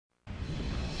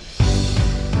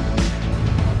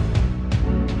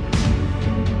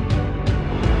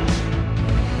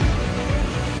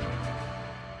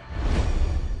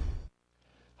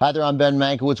Hi there, I'm Ben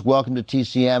Mankiewicz. Welcome to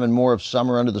TCM and more of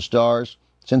Summer Under the Stars.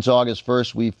 Since August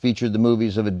 1st, we've featured the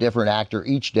movies of a different actor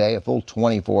each day, a full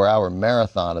 24-hour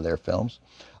marathon of their films.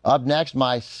 Up next,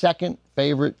 my second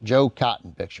favorite Joe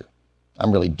Cotten picture.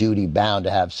 I'm really duty-bound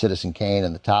to have Citizen Kane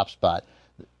in the top spot.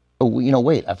 Oh,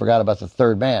 wait, I forgot about The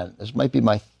Third Man. This might be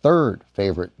my third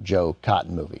favorite Joe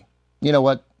Cotten movie. You know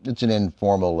what? It's an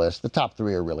informal list. The top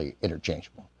three are really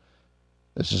interchangeable.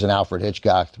 This is an Alfred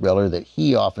Hitchcock thriller that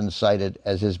he often cited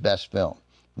as his best film.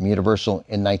 From Universal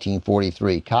in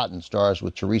 1943, Cotten stars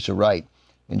with Teresa Wright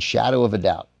in Shadow of a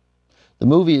Doubt. The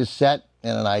movie is set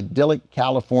in an idyllic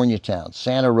California town,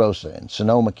 Santa Rosa in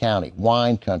Sonoma County,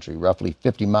 wine country, roughly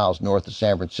 50 miles north of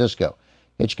San Francisco.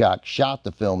 Hitchcock shot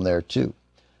the film there, too.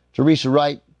 Teresa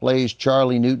Wright plays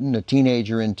Charlie Newton, a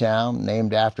teenager in town,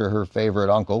 named after her favorite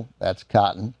uncle. That's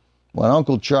Cotten. When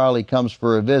Uncle Charlie comes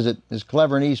for a visit, his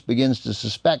clever niece begins to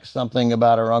suspect something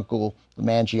about her uncle, the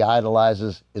man she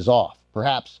idolizes, is off,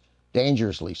 perhaps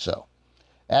dangerously so.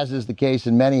 As is the case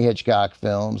in many Hitchcock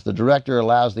films, the director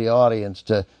allows the audience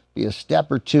to be a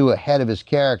step or two ahead of his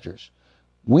characters.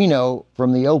 We know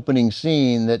from the opening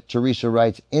scene that Teresa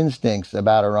Wright's instincts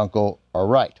about her uncle are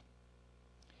right.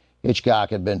 Hitchcock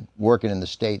had been working in the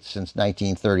States since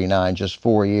 1939, just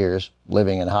 4 years,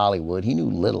 living in Hollywood. He knew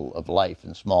little of life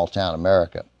in small-town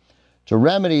America. To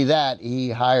remedy that,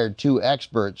 he hired two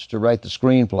experts to write the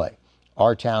screenplay,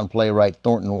 our town playwright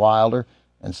Thornton Wilder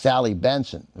and Sally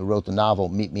Benson, who wrote the novel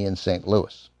Meet Me in St.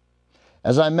 Louis.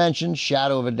 As I mentioned,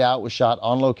 Shadow of a Doubt was shot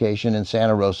on location in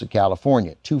Santa Rosa,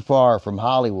 California, too far from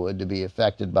Hollywood to be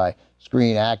affected by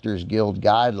Screen Actors Guild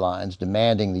guidelines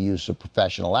demanding the use of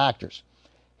professional actors.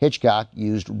 Hitchcock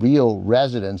used real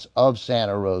residents of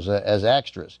Santa Rosa as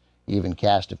extras. He even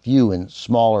cast a few in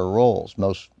smaller roles,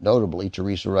 most notably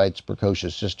Teresa Wright's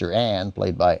precocious sister Anne,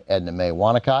 played by Edna Mae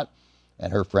Wanacott,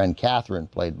 and her friend Catherine,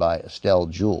 played by Estelle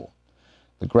Jewell.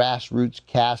 The grassroots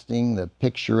casting, the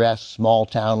picturesque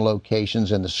small-town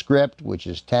locations, and the script, which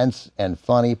is tense and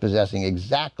funny, possessing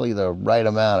exactly the right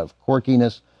amount of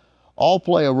quirkiness, all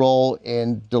play a role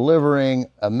in delivering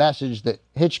a message that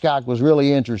Hitchcock was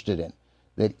really interested in.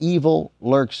 That evil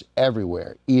lurks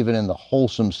everywhere, even in the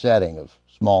wholesome setting of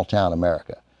small-town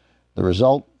America. The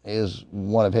result is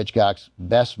one of Hitchcock's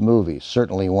best movies,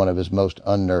 certainly one of his most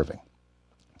unnerving.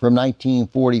 From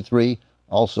 1943,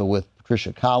 also with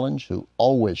Patricia Collins, who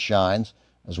always shines,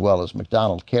 as well as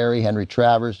MacDonald Carey, Henry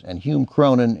Travers, and Hume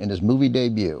Cronyn in his movie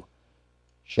debut,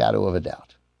 Shadow of a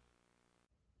Doubt.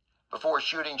 Before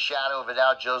shooting Shadow of a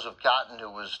Doubt, Joseph Cotten, who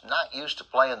was not used to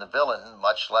playing the villain,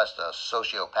 much less a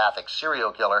sociopathic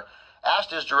serial killer,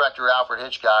 asked his director Alfred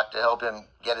Hitchcock to help him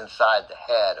get inside the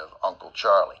head of Uncle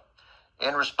Charlie.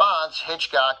 In response,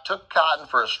 Hitchcock took Cotten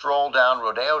for a stroll down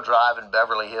Rodeo Drive in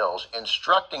Beverly Hills,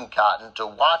 instructing Cotten to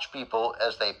watch people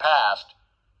as they passed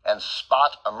and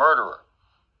spot a murderer.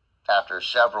 After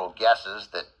several guesses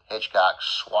that Hitchcock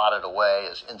swatted away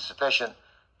as insufficient,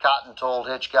 Cotten told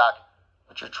Hitchcock,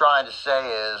 "What you're trying to say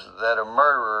is that a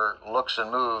murderer looks and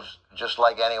moves just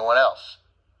like anyone else."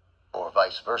 Or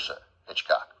vice versa,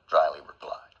 Hitchcock dryly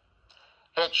replied.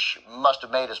 Hitch must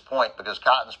have made his point because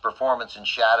Cotten's performance in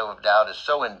Shadow of Doubt is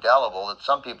so indelible that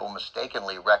some people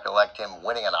mistakenly recollect him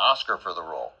winning an Oscar for the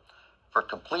role. For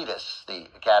Completus, the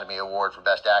Academy Award for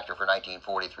Best Actor for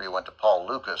 1943 went to Paul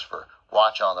Lukas for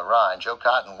Watch on the Rhine. Joe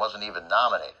Cotten wasn't even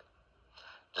nominated.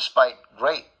 Despite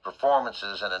great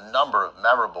performances in a number of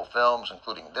memorable films,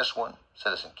 including this one,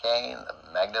 Citizen Kane, The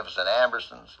Magnificent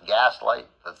Ambersons, Gaslight,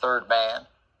 The Third Man,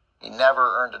 he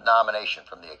never earned a nomination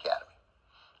from the Academy.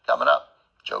 Coming up,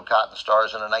 Joe Cotten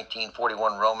stars in a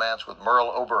 1941 romance with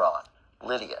Merle Oberon.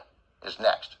 Lydia is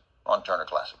next on Turner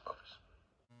Classic Movies.